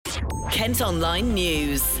Kent Online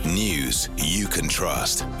News. News you can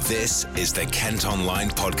trust. This is the Kent Online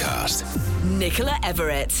Podcast. Nicola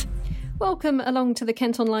Everett. Welcome along to the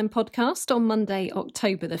Kent Online Podcast on Monday,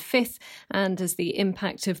 October the 5th. And as the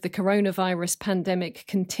impact of the coronavirus pandemic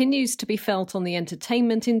continues to be felt on the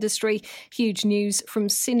entertainment industry, huge news from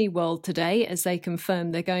Cineworld today as they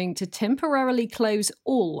confirm they're going to temporarily close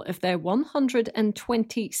all of their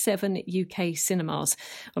 127 UK cinemas.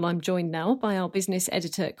 Well, I'm joined now by our business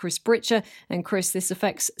editor, Chris Britcher. And Chris, this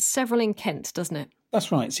affects several in Kent, doesn't it?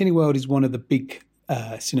 That's right. Cineworld is one of the big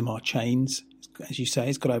cinema chains. As you say,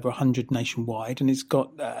 it's got over 100 nationwide, and it's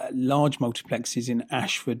got large multiplexes in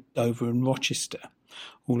Ashford, Dover and Rochester,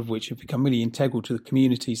 all of which have become really integral to the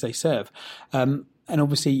communities they serve. And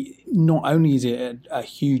obviously, not only is it a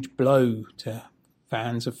huge blow to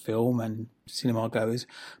fans of film and cinema goers,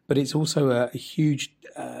 but it's also a huge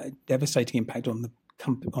devastating impact on the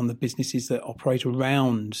businesses that operate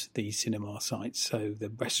around these cinema sites, so the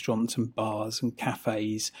restaurants and bars and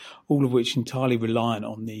cafes, all of which entirely reliant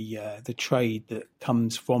on the trade that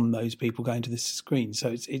comes from those people going to the screen.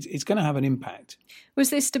 So it's going to have an impact. Was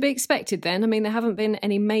this to be expected then? I mean, there haven't been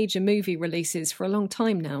any major movie releases for a long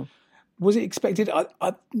time now. Was it expected?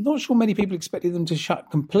 I'm not sure many people expected them to shut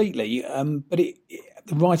completely, but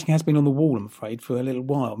the writing has been on the wall, I'm afraid, for a little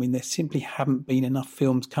while. I mean, there simply haven't been enough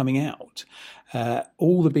films coming out.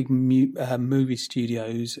 All the big movie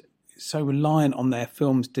studios so reliant on their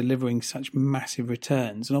films delivering such massive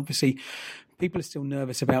returns. And obviously, people are still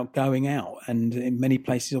nervous about going out. And in many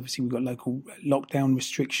places, obviously, we've got local lockdown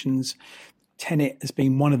restrictions. Tenet has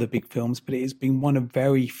been one of the big films, but it has been one of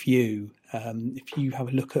very few. If you have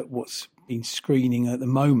a look at what's been screening at the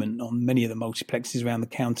moment on many of the multiplexes around the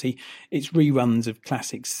county, it's reruns of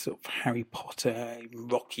classics, sort of Harry Potter.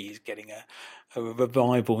 Rocky is getting a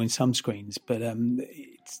revival in some screens, but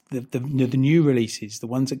it's the new releases, the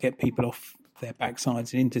ones that get people off their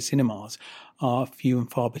backsides and into cinemas, are few and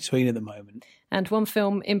far between at the moment. And one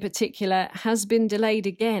film in particular has been delayed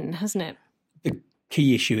again, hasn't it? The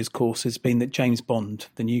key issue, of course, has been that James Bond,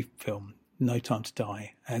 the new film, No Time to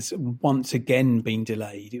Die, has once again been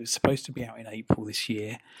delayed. It was supposed to be out in April this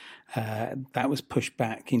year. That was pushed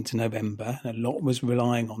back into November. A lot was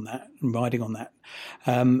relying on that and riding on that.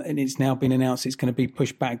 And it's now been announced it's going to be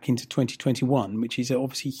pushed back into 2021, which is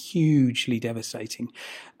obviously hugely devastating.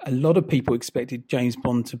 A lot of people expected James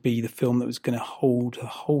Bond to be the film that was going to hold the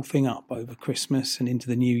whole thing up over Christmas and into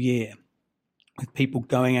the new year, with people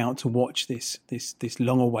going out to watch this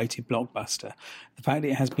long-awaited blockbuster. The fact that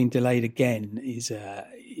it has been delayed again is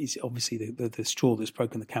obviously the straw that's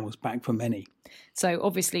broken the camel's back for many. So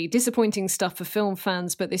obviously disappointing stuff for film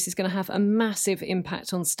fans, but this is going to have a massive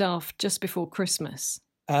impact on staff just before Christmas.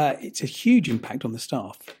 It's a huge impact on the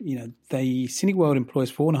staff. You know, Cineworld employs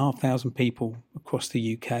 4,500 people across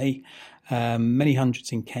the UK, many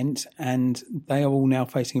hundreds in Kent, and they are all now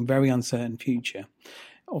facing a very uncertain future.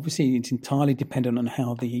 Obviously, it's entirely dependent on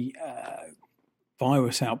how the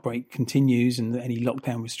virus outbreak continues and any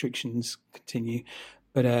lockdown restrictions continue.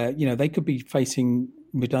 But, they could be facing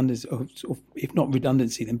redundancy, or if not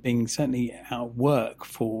redundancy, then being certainly out of work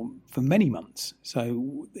for many months.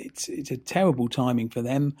 So it's a terrible timing for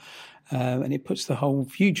them. And it puts the whole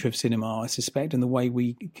future of cinema, I suspect, and the way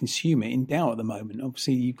we consume it in doubt at the moment.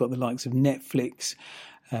 Obviously, you've got the likes of Netflix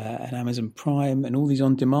and Amazon Prime and all these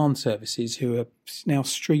on-demand services who are now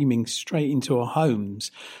streaming straight into our homes.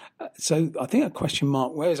 So I think a question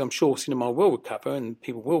mark, whereas I'm sure cinema will recover and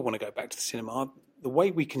people will want to go back to the cinema, the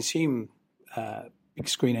way we consume big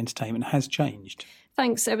screen entertainment has changed.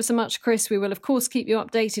 Thanks ever so much, Chris. We will, of course, keep you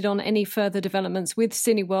updated on any further developments with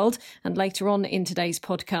Cineworld. And later on in today's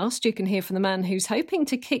podcast, you can hear from the man who's hoping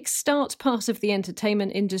to kick-start part of the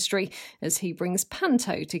entertainment industry as he brings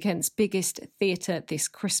Panto to Kent's biggest theatre this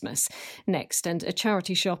Christmas. Next, and a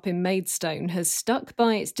charity shop in Maidstone has stuck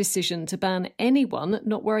by its decision to ban anyone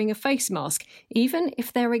not wearing a face mask, even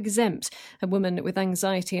if they're exempt. A woman with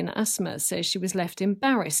anxiety and asthma says she was left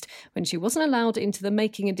embarrassed when she wasn't allowed into the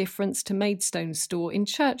Making a Difference to Maidstone store in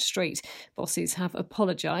Church Street. Bosses have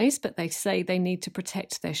apologised, but they say they need to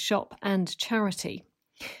protect their shop and charity.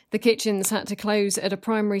 The kitchens had to close at a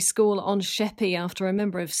primary school on Sheppey after a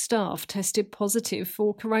member of staff tested positive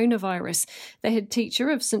for coronavirus. The head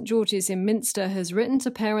teacher of St George's in Minster has written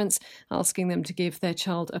to parents asking them to give their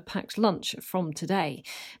child a packed lunch from today.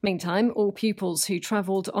 Meantime, all pupils who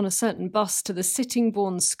travelled on a certain bus to the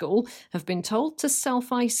Sittingbourne School have been told to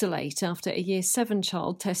self-isolate after a Year 7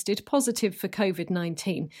 child tested positive for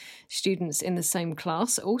COVID-19. Students in the same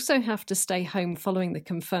class also have to stay home following the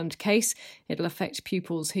confirmed case. It'll affect pupils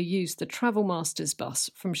pupils who used the Travel Masters bus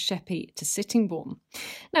from Sheppey to Sittingbourne.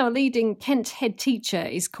 Now, a leading Kent head teacher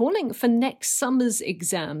is calling for next summer's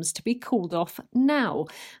exams to be called off now.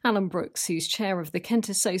 Alan Brooks, who's chair of the Kent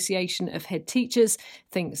Association of Head Teachers,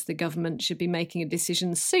 thinks the government should be making a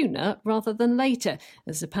decision sooner rather than later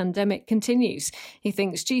as the pandemic continues. He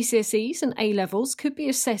thinks GCSEs and A-levels could be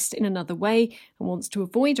assessed in another way and wants to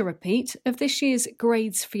avoid a repeat of this year's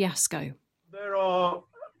grades fiasco. There are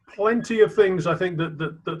plenty of things I think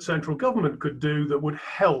that central government could do that would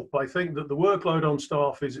help. I think that the workload on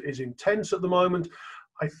staff is intense at the moment.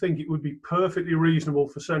 I think it would be perfectly reasonable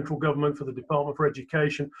for central government, for the Department for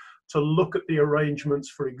Education, to look at the arrangements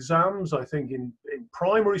for exams. I think in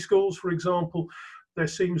primary schools, for example, there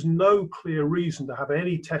seems no clear reason to have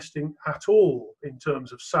any testing at all in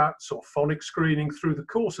terms of SATs or phonics screening through the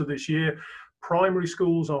course of this year. Primary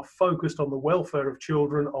schools are focused on the welfare of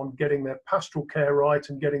children, on getting their pastoral care right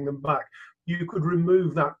and getting them back. You could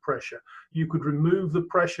remove that pressure. You could remove the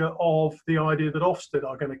pressure of the idea that Ofsted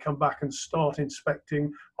are going to come back and start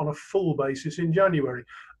inspecting on a full basis in January.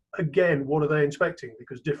 Again, what are they inspecting?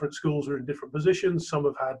 Because different schools are in different positions. Some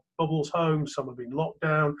have had bubbles home, some have been locked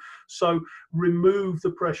down. So remove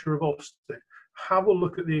the pressure of Ofsted. Have a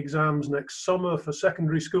look at the exams next summer for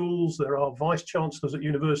secondary schools. There are vice-chancellors at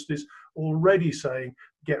universities already saying,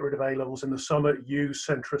 get rid of A-levels in the summer, use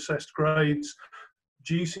centre-assessed grades.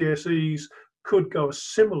 GCSEs could go a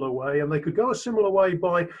similar way, and they could go a similar way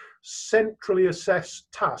by centrally assessed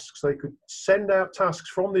tasks. They could send out tasks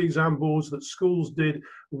from the exam boards that schools did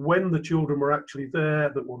when the children were actually there,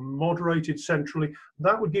 that were moderated centrally.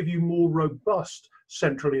 That would give you more robust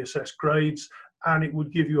centrally assessed grades, and it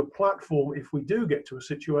would give you a platform if we do get to a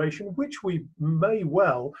situation, which we may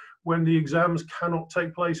well, when the exams cannot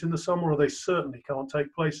take place in the summer, or they certainly can't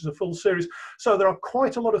take place as a full series. So there are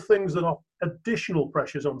quite a lot of things that are additional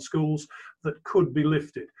pressures on schools that could be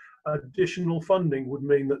lifted. Additional funding would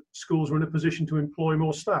mean that schools are in a position to employ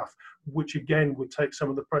more staff, which again would take some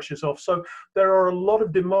of the pressures off. So there are a lot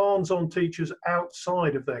of demands on teachers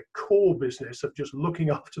outside of their core business of just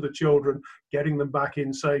looking after the children, getting them back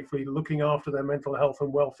in safely, looking after their mental health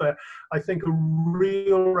and welfare. I think a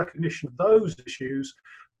real recognition of those issues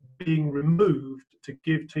being removed to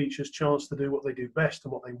give teachers a chance to do what they do best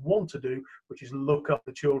and what they want to do, which is look up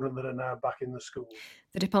the children that are now back in the school.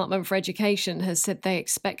 The Department for Education has said they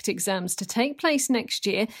expect exams to take place next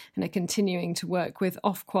year and are continuing to work with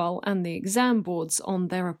Ofqual and the exam boards on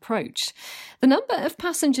their approach. The number of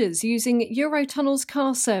passengers using Eurotunnel's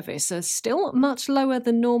car service are still much lower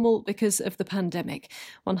than normal because of the pandemic.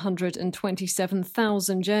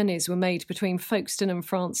 127,000 journeys were made between Folkestone and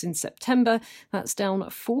France in September. That's down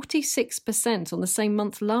 46% on the same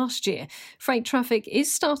month last year. Freight traffic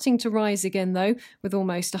is starting to rise again, though, with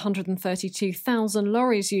almost 132,000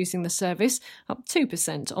 lorries using the service, up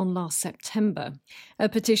 2% on last September. A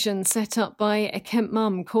petition set up by a Kent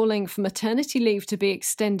mum calling for maternity leave to be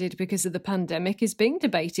extended because of the pandemic is being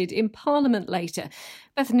debated in Parliament later.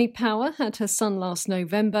 Bethany Power had her son last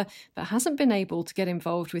November, but hasn't been able to get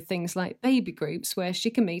involved with things like baby groups where she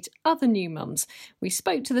can meet other new mums. We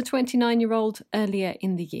spoke to the 29-year-old earlier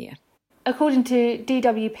in the year. According to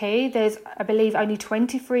DWP, there's, I believe, only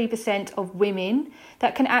 23% of women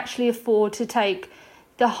that can actually afford to take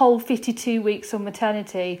the whole 52 weeks of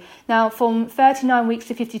maternity. Now, from 39 weeks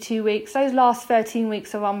to 52 weeks, those last 13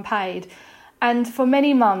 weeks are unpaid. And for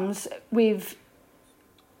many mums who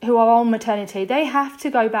are on maternity, they have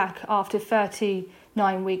to go back after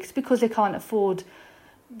 39 weeks because they can't afford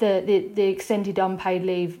the extended unpaid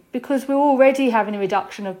leave, because we're already having a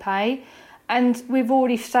reduction of pay and we've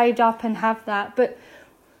already saved up and have that. But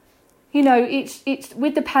you know, it's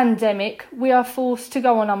with the pandemic, we are forced to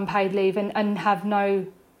go on unpaid leave and have no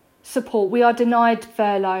support. We are denied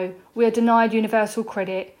furlough. We are denied universal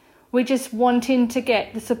credit. We're just wanting to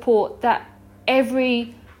get the support that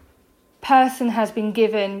every person has been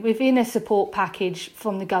given within a support package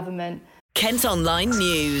from the government. Kent Online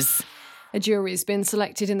News. A jury has been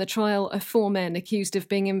selected in the trial of 4 men accused of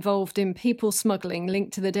being involved in people smuggling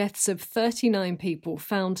linked to the deaths of 39 people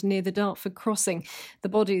found near the Dartford crossing. The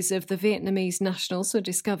bodies of the Vietnamese nationals were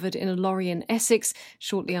discovered in a lorry in Essex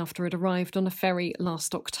shortly after it arrived on a ferry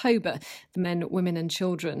last October. The men, women and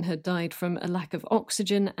children had died from a lack of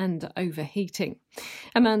oxygen and overheating.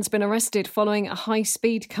 A man's been arrested following a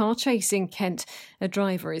high-speed car chase in Kent. A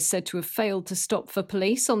driver is said to have failed to stop for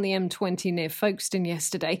police on the M20 near Folkestone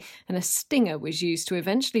yesterday, and a stinger was used to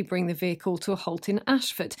eventually bring the vehicle to a halt in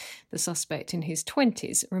Ashford. The suspect in his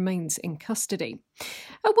 20s remains in custody.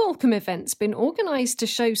 A welcome event's been organised to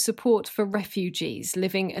show support for refugees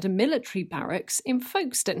living at a military barracks in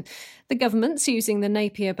Folkestone. The government's using the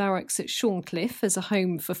Napier Barracks at Shorncliffe as a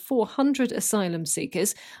home for 400 asylum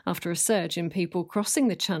seekers after a surge in people crossing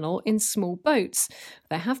the channel in small boats.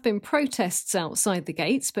 There have been protests outside the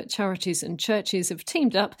gates, but charities and churches have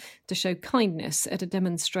teamed up to show kindness at a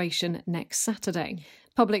demonstration next Saturday.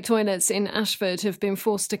 Public toilets in Ashford have been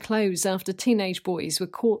forced to close after teenage boys were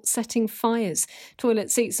caught setting fires.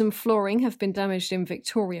 Toilet seats and flooring have been damaged in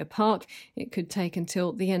Victoria Park. It could take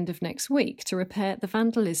until the end of next week to repair the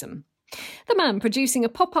vandalism. The man producing a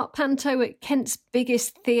pop-up panto at Kent's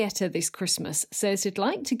biggest theatre this Christmas says he'd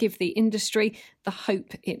like to give the industry the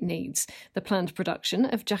hope it needs. The planned production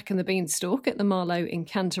of Jack and the Beanstalk at the Marlow in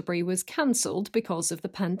Canterbury was cancelled because of the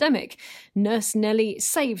pandemic. Nurse Nellie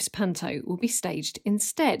Saves Panto will be staged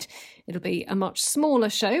instead. It'll be a much smaller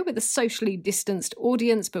show with a socially distanced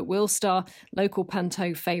audience, but will star local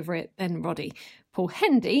panto favourite Ben Roddy. Paul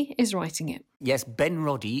Hendy is writing it. Yes, Ben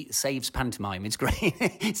Roddy saves pantomime. It's great.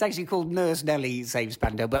 It's actually called Nurse Nellie Saves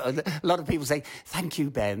Panto, but a lot of people say, thank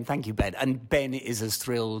you, Ben. And Ben is as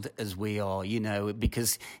thrilled as we are,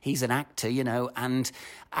 because he's an actor, and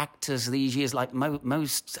actors these years, like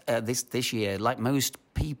this year, like most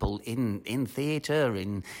people in theatre,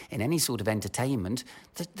 in any sort of entertainment,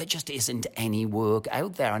 there just isn't any work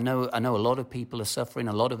out there. I know a lot of people are suffering,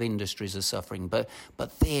 a lot of industries are suffering, but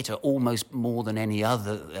theatre, almost more than any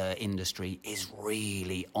other industry, is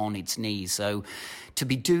really on its knees. So to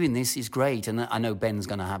be doing this is great, and I know Ben's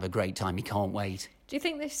going to have a great time. He can't wait. Do you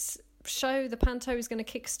think this show, the panto, is going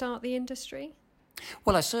to kickstart the industry?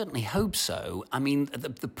 Well, I certainly hope so. I mean,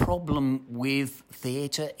 the problem with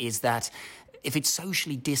theatre is that if it's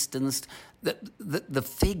socially distanced, the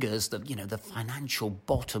figures, the financial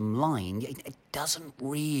bottom line, it doesn't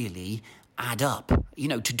really add up.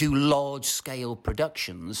 To do large-scale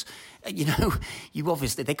productions, you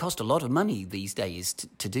obviously, they cost a lot of money these days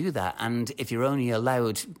to do that. And if you're only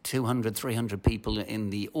allowed 200, 300 people in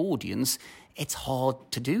the audience, it's hard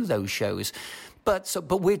to do those shows. But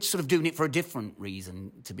we're sort of doing it for a different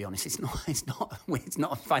reason, to be honest. It's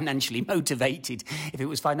not financially motivated. If it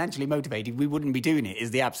was financially motivated, we wouldn't be doing it, is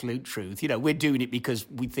the absolute truth. We're doing it because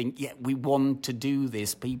we think, we want to do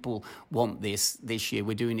this. People want this year.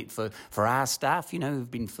 We're doing it for our staff, who've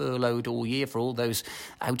been furloughed all year, for all those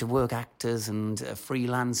out-of-work actors and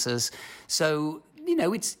freelancers. So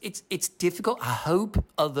it's difficult. I hope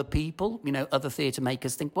other people, other theatre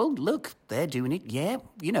makers think, well, look, they're doing it. Yeah,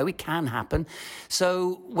 it can happen.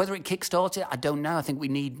 So whether it kickstarts it, I don't know. I think we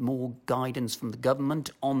need more guidance from the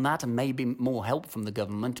government on that, and maybe more help from the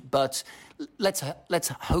government. But let's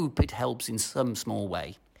hope it helps in some small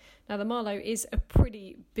way. Now, the Marlow is a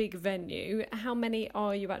pretty big venue. How many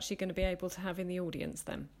are you actually going to be able to have in the audience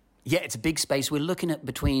then? Yeah, it's a big space. We're looking at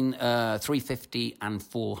between 350 and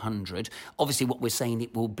 400. Obviously, what we're saying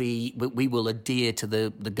it will be, we will adhere to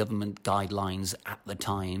the government guidelines at the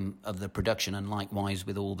time of the production, and likewise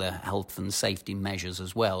with all the health and safety measures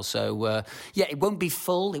as well. So, it won't be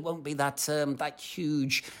full. It won't be that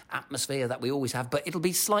huge atmosphere that we always have, but it'll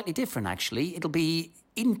be slightly different, actually. It'll be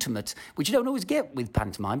intimate, which you don't always get with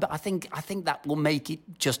pantomime, but I think that will make it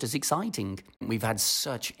just as exciting. We've had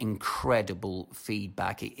such incredible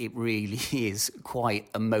feedback. It really is quite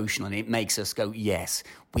emotional, and it makes us go, yes,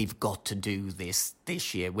 we've got to do this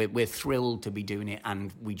year. We're thrilled to be doing it,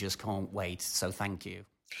 and we just can't wait. So thank you.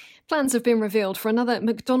 Plans have been revealed for another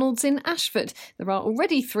McDonald's in Ashford. There are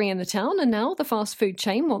already 3 in the town, and now the fast food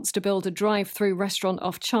chain wants to build a drive-through restaurant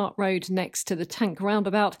off Chart Road next to the Tank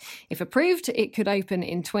roundabout. If approved, it could open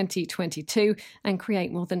in 2022 and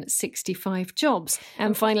create more than 65 jobs.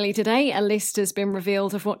 And finally today, a list has been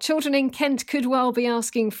revealed of what children in Kent could well be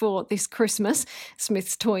asking for this Christmas.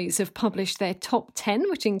 Smith's Toys have published their top 10,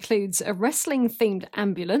 which includes a wrestling-themed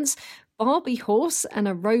ambulance, Barbie horse and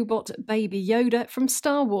a robot baby Yoda from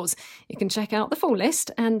Star Wars. You can check out the full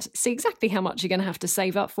list and see exactly how much you're going to have to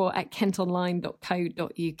save up for at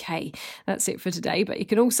kentonline.co.uk. That's it for today, but you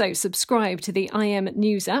can also subscribe to the IM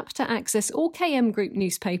News app to access all KM Group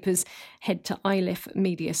newspapers. Head to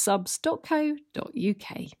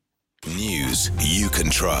ilifmediasubs.co.uk. News you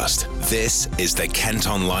can trust. This is the Kent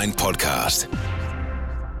Online Podcast.